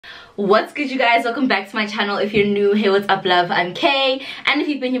What's good, you guys? Welcome back to my channel. If you're new, hey, what's up, love? I'm Kay, and if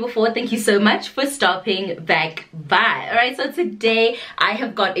you've been here before, thank you so much for stopping back by. All right, so today I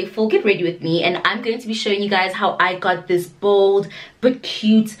have got a full get ready with me, and I'm going to be showing you guys how I got this bold but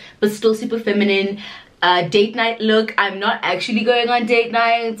cute but still super feminine date night look. I'm not actually going on date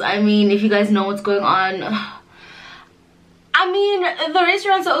nights. I mean, if you guys know what's going on, I mean, the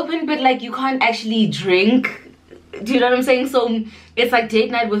restaurants are open, but like you can't actually drink. Do you know what I'm saying? So it's like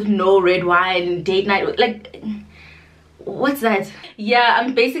date night with no red wine, date night with, like, what's that? Yeah,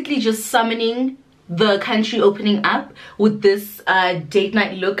 I'm basically just summoning the country opening up with this date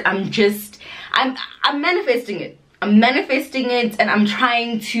night look. I'm manifesting it. I'm manifesting it, and I'm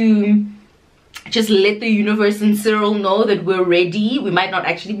trying to just let the universe and Cyril know that we're ready. We might not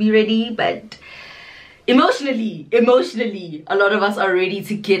actually be ready, but emotionally a lot of us are ready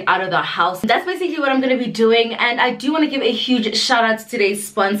to get out of the house. That's basically what I'm going to be doing, and I do want to give a huge shout out to today's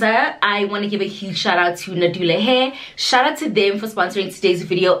sponsor. I want to give a huge shout out to Nadula Hair. Shout out to them for sponsoring today's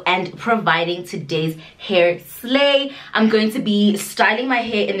video and providing today's hair slay. I'm going to be styling my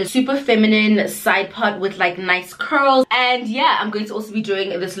hair in a super feminine side part with like nice curls, and yeah, I'm going to also be doing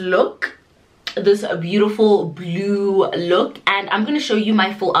this look, this beautiful blue look, and I'm gonna show you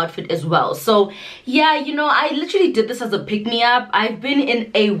my full outfit as well. So yeah, you know, I literally did this as a pick-me-up. I've been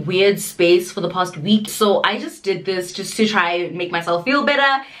in a weird space for the past week, so I just did this just to try and make myself feel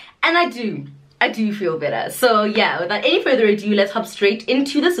better, and I do feel better. So yeah, without any further ado, let's hop straight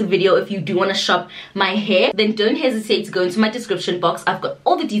into this video. If you do want to shop my hair, then don't hesitate to go into my description box. I've got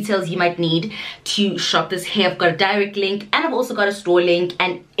all the details you might need to shop this hair. I've got a direct link, and I've also got a store link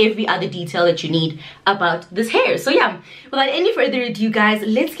and every other detail that you need about this hair. So yeah, without any further ado, guys,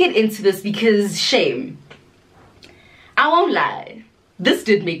 let's get into this, because shame, I won't lie, this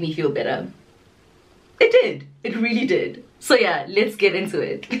did make me feel better. It did. It really did. So yeah, let's get into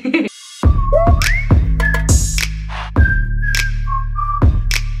it.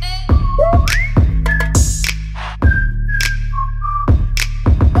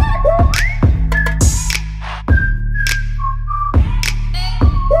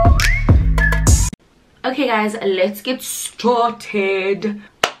 Okay guys, let's get started.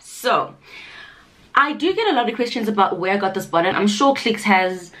 So I do get a lot of questions about where I got this button. I'm sure Clicks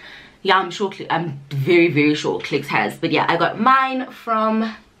has, yeah, I'm very sure Clicks has, but yeah, I got mine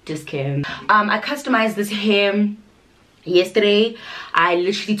from Discount. I customized this hair yesterday. I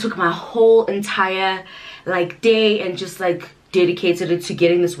literally took my whole entire like day and just like dedicated it to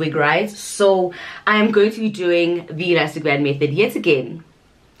getting this wig right. So I am going to be doing the elastic band method yet again.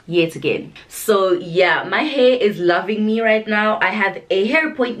 So yeah, my hair is loving me right now. I have a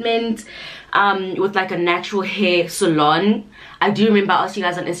hair appointment with like a natural hair salon. I do remember I asked you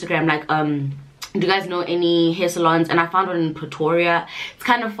guys on Instagram, like, do you guys know any hair salons? And I found one in Pretoria. It's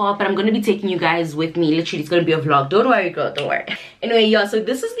kind of far, but I'm gonna be taking you guys with me. Literally, it's gonna be a vlog. Don't worry, girl, don't worry. Anyway, yeah, so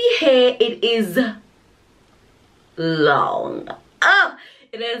this is the hair. It is long. Oh,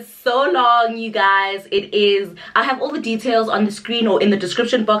 it is so long, you guys. It is, I have all the details on the screen or in the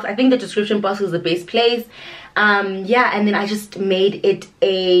description box. I think the description box is the best place. Yeah, and then I just made it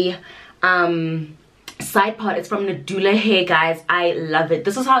a side part. It's from Nadula Hair, guys. I love it.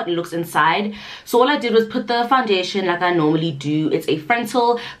 This is how it looks inside. So all I did was put the foundation like I normally do. It's a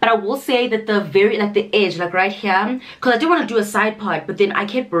frontal, but I will say that the very, like the edge, like right here, because I did want to do a side part, but then I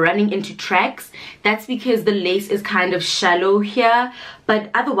kept running into tracks. That's because the lace is kind of shallow here,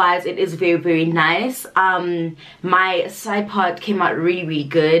 but otherwise it is very nice. My side part came out really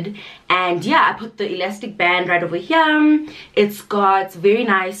good, and yeah, I put the elastic band right over here. It's got very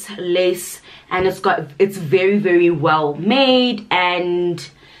nice lace, and it's very well made, and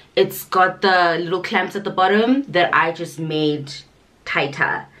it's got the little clamps at the bottom that I just made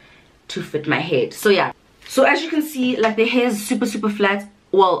tighter to fit my head. So yeah, so as you can see, like the hair is super flat.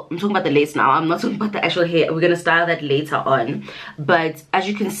 Well, I'm talking about the lace now. I'm not talking about the actual hair. We're gonna style that later on. But as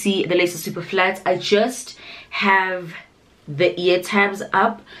you can see, the lace is super flat. I just have the ear tabs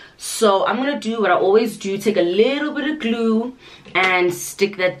up. So I'm gonna do what I always do, take a little bit of glue and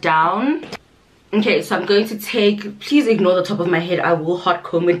stick that down. Okay, so I'm going to take, please ignore the top of my head, I will hot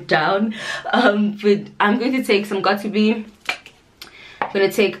comb it down. But I'm going to take some I'm gonna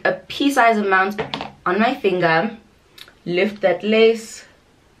take a pea-sized amount on my finger, lift that lace,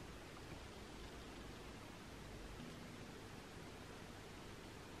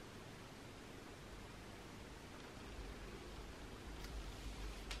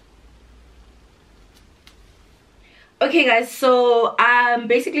 Okay guys, so I'm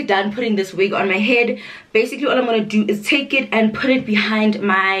basically done putting this wig on my head. Basically all I'm gonna do is take it and put it behind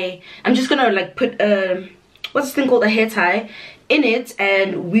my, I'm just gonna like put what's this thing called, a hair tie, in it,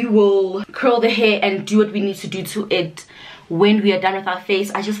 and we will curl the hair and do what we need to do to it when we are done with our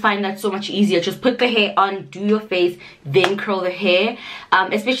face. I just find that so much easier. Just put the hair on, do your face, then curl the hair,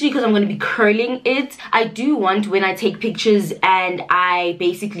 especially because I'm going to be curling it. I do want, when I take pictures and I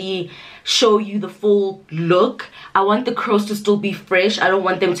basically show you the full look, I want the curls to still be fresh. I don't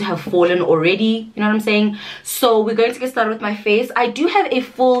want them to have fallen already, you know what I'm saying? So we're going to get started with my face. I do have a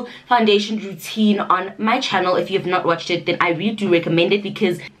full foundation routine on my channel. If you have not watched it, then I really do recommend it,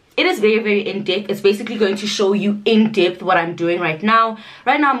 because it is very, very in-depth. It's basically going to show you in-depth what I'm doing right now.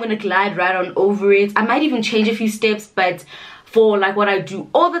 Right now I'm going to glide right on over it. I might even change a few steps, but for like what I do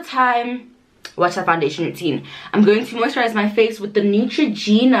all the time, watch that foundation routine. I'm going to moisturize my face with the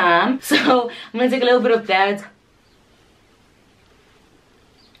Neutrogena. So I'm going to take a little bit of that,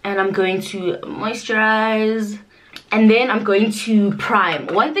 and I'm going to moisturize, and then I'm going to prime.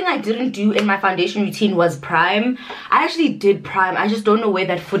 One thing I didn't do in my foundation routine was prime. I actually did prime, I just don't know where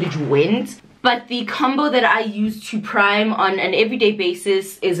that footage went. But the combo that I use to prime on an everyday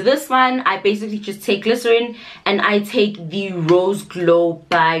basis is this one. I basically just take glycerin and I take the Rose Glow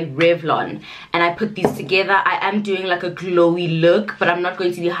by Revlon, and I put these together. I am doing like a glowy look, but I'm not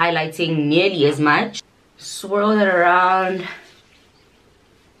going to be highlighting nearly as much. Swirl that around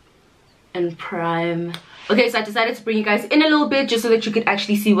and prime. Okay, so I decided to bring you guys in a little bit just so that you could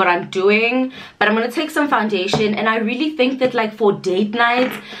actually see what I'm doing. But I'm gonna take some foundation, and I really think that like for date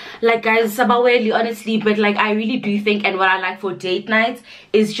nights, like guys, sabaweli honestly, but like I really do think, and what I like for date nights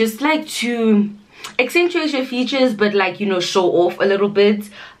is just like to accentuate your features, but like, you know, show off a little bit.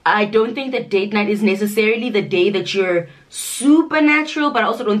 I don't think that date night is necessarily the day that you're super natural, but I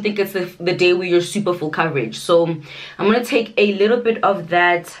also don't think it's the day where you're super full coverage. So I'm gonna take a little bit of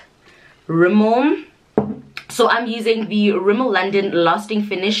that Rimmel. So I'm using the Rimmel London Lasting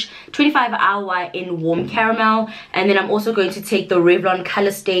Finish 25 Hour in Warm Caramel, and then I'm also going to take the Revlon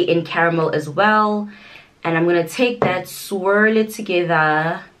Color Stay in Caramel as well, and I'm going to take that, swirl it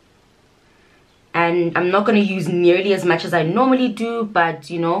together, and I'm not going to use nearly as much as I normally do, but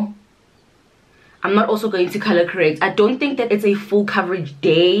you know, I'm not also going to color correct. I don't think that it's a full coverage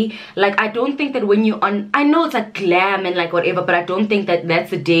day. Like, I don't think that when you're on, I know it's like glam and like whatever, but I don't think that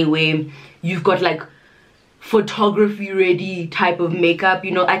that's the day where you've got like photography ready type of makeup. You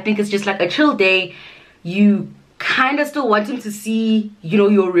know, I think it's just like a chill day. You kind of still want him to see, you know,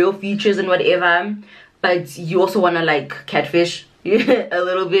 your real features and whatever, but you also want to like catfish a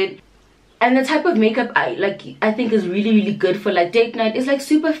little bit. And the type of makeup I think is really, really good for like date night is like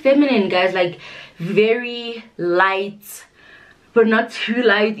super feminine, guys. Like very light, but not too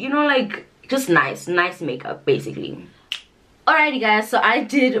light, you know, like just nice makeup basically. Alrighty guys, so I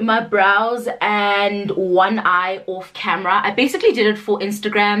did my brows and one eye off camera. I basically did it for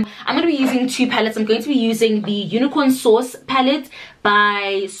Instagram. I'm going to be using two palettes. I'm going to be using the Unicorn Sauce palette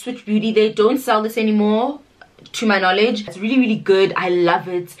by Switch Beauty. They don't sell this anymore, to my knowledge. It's really, really good. I love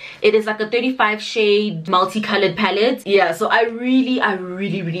it. It is like a 35 shade multicolored palette. Yeah, so I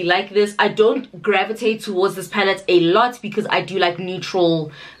really like this. I don't gravitate towards this palette a lot because I do like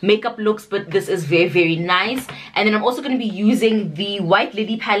neutral makeup looks, but this is very, very nice. And then I'm also going to be using the White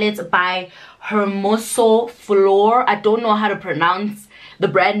Lily palette by Hermoso Flor. I don't know how to pronounce the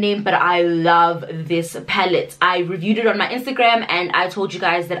brand name, but I love this palette. I reviewed it on my Instagram and I told you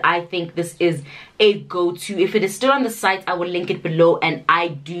guys that I think this is a go-to. If it is still on the site, I will link it below, and I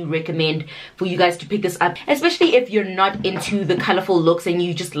do recommend for you guys to pick this up, especially if you're not into the colorful looks and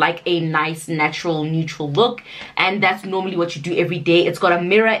you just like a nice natural neutral look, and that's normally what you do every day. It's got a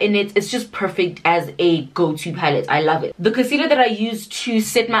mirror in it. It's just perfect as a go-to palette. I love it. The concealer that I used to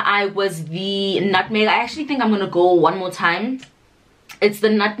set my eye was the Nutmeg. I actually think I'm gonna go one more time. It's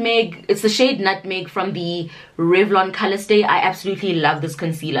the Nutmeg, it's the shade Nutmeg from the Revlon Color Stay. I absolutely love this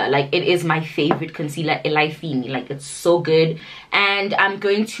concealer. Like, it is my favorite concealer, Elifini. Like, it's so good. And I'm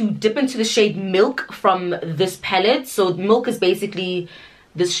going to dip into the shade Milk from this palette. So Milk is basically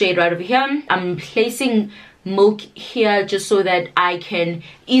this shade right over here. I'm placing Milk here just so that I can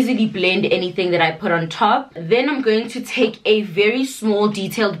easily blend anything that I put on top. Then I'm going to take a very small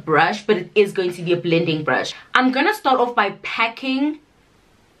detailed brush, but it is going to be a blending brush. I'm gonna start off by packing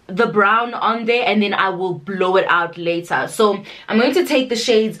the brown on there, and then I will blow it out later. So I'm going to take the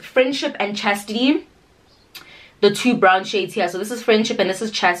shades Friendship and Chastity, the two brown shades here. So this is Friendship and this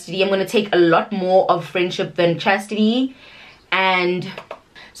is Chastity. I'm going to take a lot more of Friendship than Chastity, and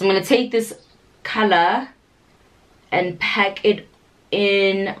so I'm going to take this color and pack it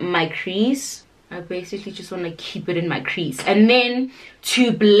in my crease. I basically just want to keep it in my crease, and then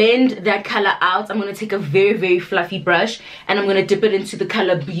to blend that color out, I'm going to take a very, very fluffy brush and I'm going to dip it into the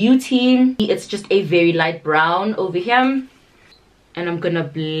color Beauty. It's just a very light brown over here. and I'm gonna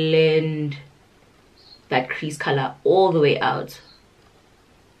blend that crease color all the way out.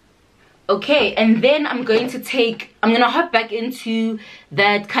 Okay, and then I'm gonna hop back into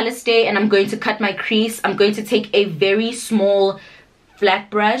that color stay, and I'm going to cut my crease. I'm going to take a very small flat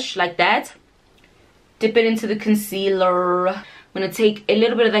brush like that, dip it into the concealer. I'm gonna take a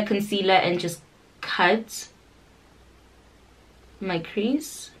little bit of that concealer and just cut my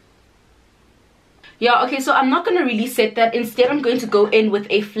crease. Yeah, okay, so I'm not going to really set that. Instead, I'm going to go in with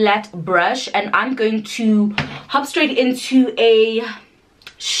a flat brush, and I'm going to hop straight into a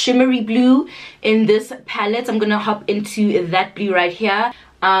shimmery blue in this palette. I'm going to hop into that blue right here.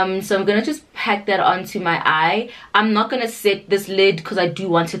 So I'm going to just pack that onto my eye. I'm not going to set this lid because I do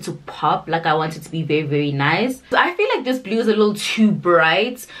want it to pop. Like, I want it to be very, very nice. So I feel like this blue is a little too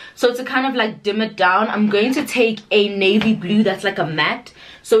bright. So to kind of like dim it down, I'm going to take a navy blue that's like a matte.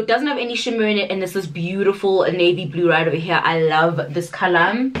 So it doesn't have any shimmer in it, and it's this beautiful navy blue right over here. I love this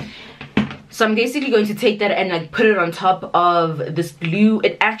color. So I'm basically going to take that and like put it on top of this blue.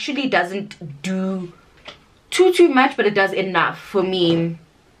 It actually doesn't do too much, but it does enough for me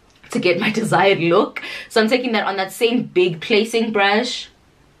to get my desired look. So I'm taking that on that same big placing brush.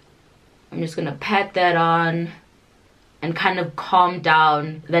 I'm just gonna pat that on and kind of calm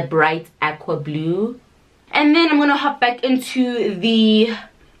down that bright aqua blue. And then I'm gonna hop back into the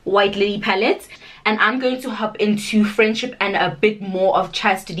White Lily palette, and I'm going to hop into Friendship and a bit more of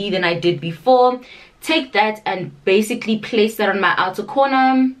Chastity than I did before. Take that and basically place that on my outer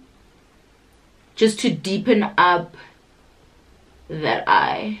corner just to deepen up that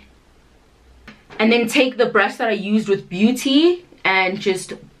eye. And then take the brush that I used with Beauty and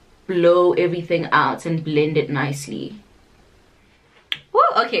just blow everything out and blend it nicely. Woo,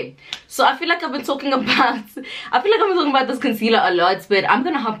 okay, so I feel like I've been talking about this concealer a lot, but I'm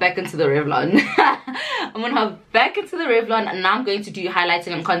gonna hop back into the Revlon. I'm gonna hop back into the Revlon, and now I'm going to do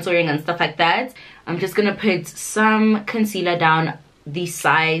highlighting and contouring and stuff like that. I'm just gonna put some concealer down the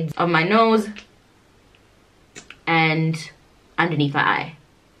sides of my nose and underneath my eye.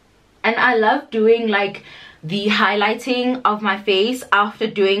 And I love doing like the highlighting of my face after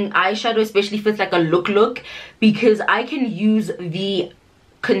doing eyeshadow, especially if it's like a look, because I can use the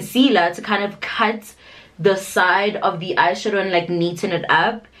concealer to kind of cut the side of the eyeshadow and like neaten it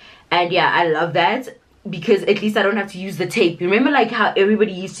up. And yeah, I love that because at least I don't have to use the tape. You remember like how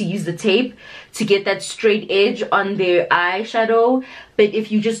everybody used to use the tape to get that straight edge on their eyeshadow? But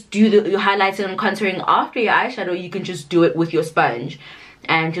if you just do your highlighting and contouring after your eyeshadow, you can just do it with your sponge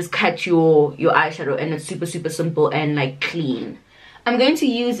and just cut your eyeshadow, and it's super simple and like clean. I'm going to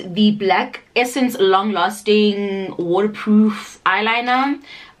use the Black Essence Long Lasting Waterproof Eyeliner.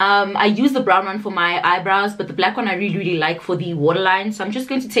 I use the brown one for my eyebrows, but the black one I really like for the waterline. So I'm just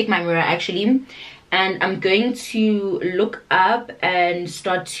going to take my mirror actually, and I'm going to look up and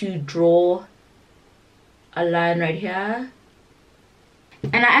start to draw a line right here.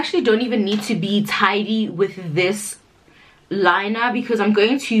 And I actually don't even need to be tidy with this liner because I'm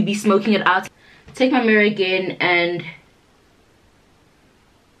going to be smoking it out. Take my mirror again and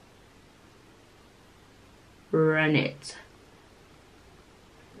run it.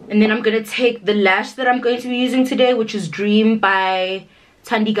 And then I'm going to take the lash that I'm going to be using today, which is Dream by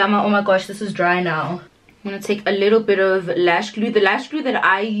Tandigama. Oh my gosh, this is dry now. I'm going to take a little bit of lash glue. The lash glue that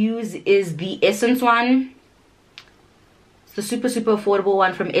I use is the Essence one. It's the super affordable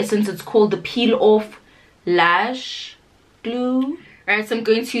one from Essence. It's called the Peel Off Lash Glue. Alright, so I'm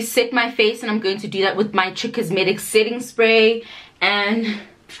going to set my face, and I'm going to do that with my Chick Cosmetics setting spray. And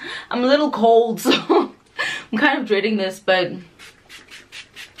I'm a little cold, so I'm kind of dreading this, but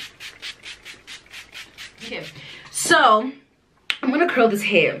okay. So I'm gonna curl this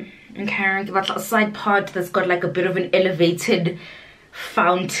hair. Okay, give it a side part that's got like a bit of an elevated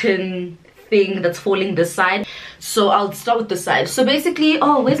fountain thing that's falling this side. So I'll start with this side. So basically,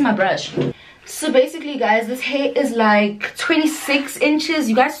 oh, where's my brush? So basically, guys, this hair is like 26 inches.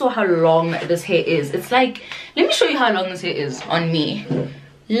 You guys saw how long this hair is. It's like, let me show you how long this hair is on me.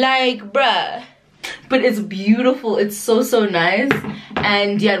 Like, bruh. But it's beautiful. It's so nice.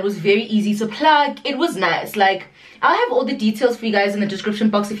 And yeah, it was very easy to plug. It was nice. Like, I'll have all the details for you guys in the description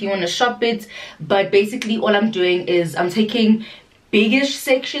box if you want to shop it. But basically, all I'm doing is I'm taking biggish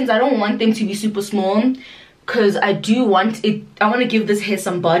sections. I don't want them to be super small because I do want it. I want to give this hair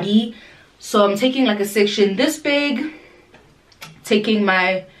some body. So I'm taking like a section this big, taking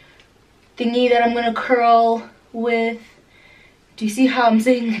my thingy that I'm gonna curl with. Do you see how I'm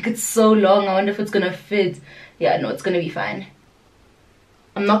saying like it's so long? I wonder if it's gonna fit. Yeah, no, it's gonna be fine.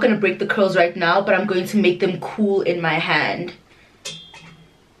 I'm not gonna break the curls right now, but I'm going to make them cool in my hand.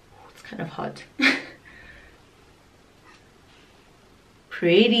 It's kind of hot.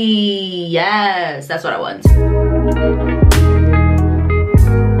 pretty. Yes, that's what I want.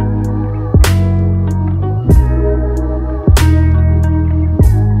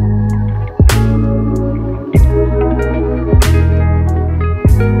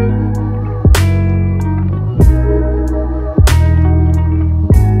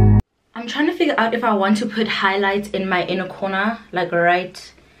 I'm trying to figure out if I want to put highlights in my inner corner, like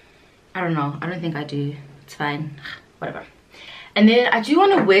right, I don't know, I don't think I do. It's fine, whatever. And then I do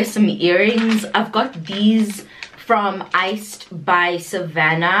want to wear some earrings. I've got these from Iced by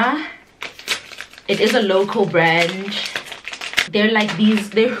Savannah. It is a local brand. They're like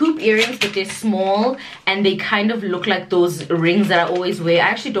they're hoop earrings, but they're small and they kind of look like those rings that I always wear. I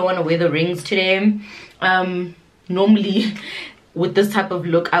actually don't want to wear the rings today. Normally with this type of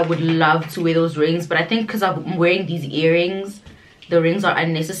look I would love to wear those rings, but I think because I'm wearing these earrings, the rings are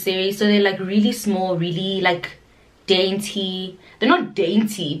unnecessary. So they're like really small, really like dainty. They're not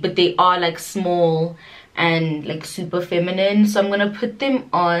dainty, but they are like small and like super feminine. So I'm gonna put them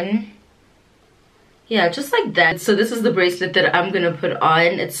on, yeah, just like that. So this is the bracelet that I'm gonna put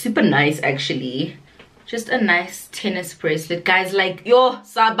on. It's super nice actually, just a nice tennis bracelet. Guys, like, yo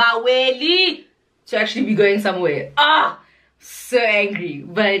sabaweli to actually be going somewhere. So angry.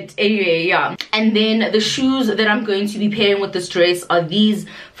 But anyway, yeah. And then the shoes that I'm going to be pairing with this dress are these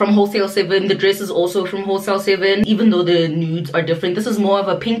from Wholesale 7. The dress is also from Wholesale 7, even though the nudes are different. This is more of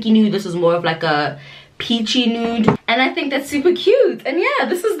a pinky nude, this is more of like a peachy nude, and I think that's super cute. And yeah,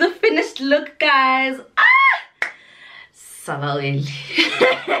 this is the finished look, guys. So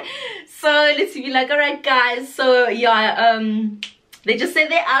let's be like, all right guys, so yeah, they just said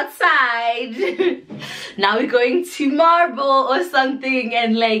they're outside. Now we're going to Marble or something,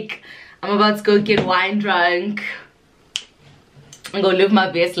 and like I'm about to go get wine drunk and go live my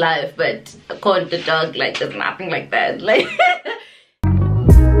best life, but according to Doug, like there's nothing like that. Like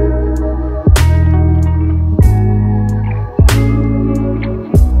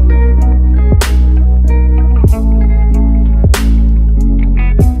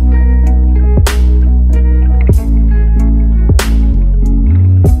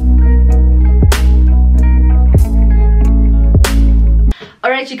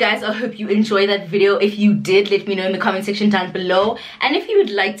you guys, I hope you enjoyed that video. If you did, let me know in the comment section down below. And if you would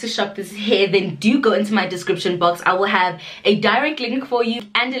like to shop this hair, then do go into my description box. I will have a direct link for you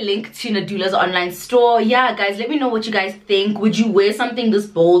and a link to Nadula's online store. Yeah guys, let me know what you guys think. Would you wear something this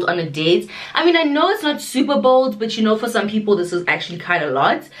bold on a date? I mean, I know it's not super bold, but you know, for some people this is actually quite a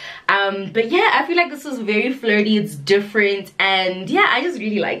lot. But yeah, I feel like this is very flirty, it's different, and yeah, I just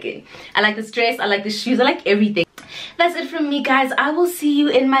really like it. I like this dress, I like the shoes, I like everything. That's it from me, guys. I will see you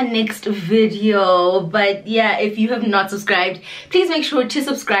in my next video. But yeah, if you have not subscribed, please make sure to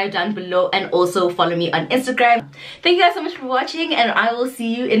subscribe down below and also follow me on Instagram. Thank you guys so much for watching, and I will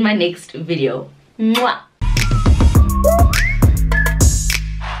see you in my next video. Mwah!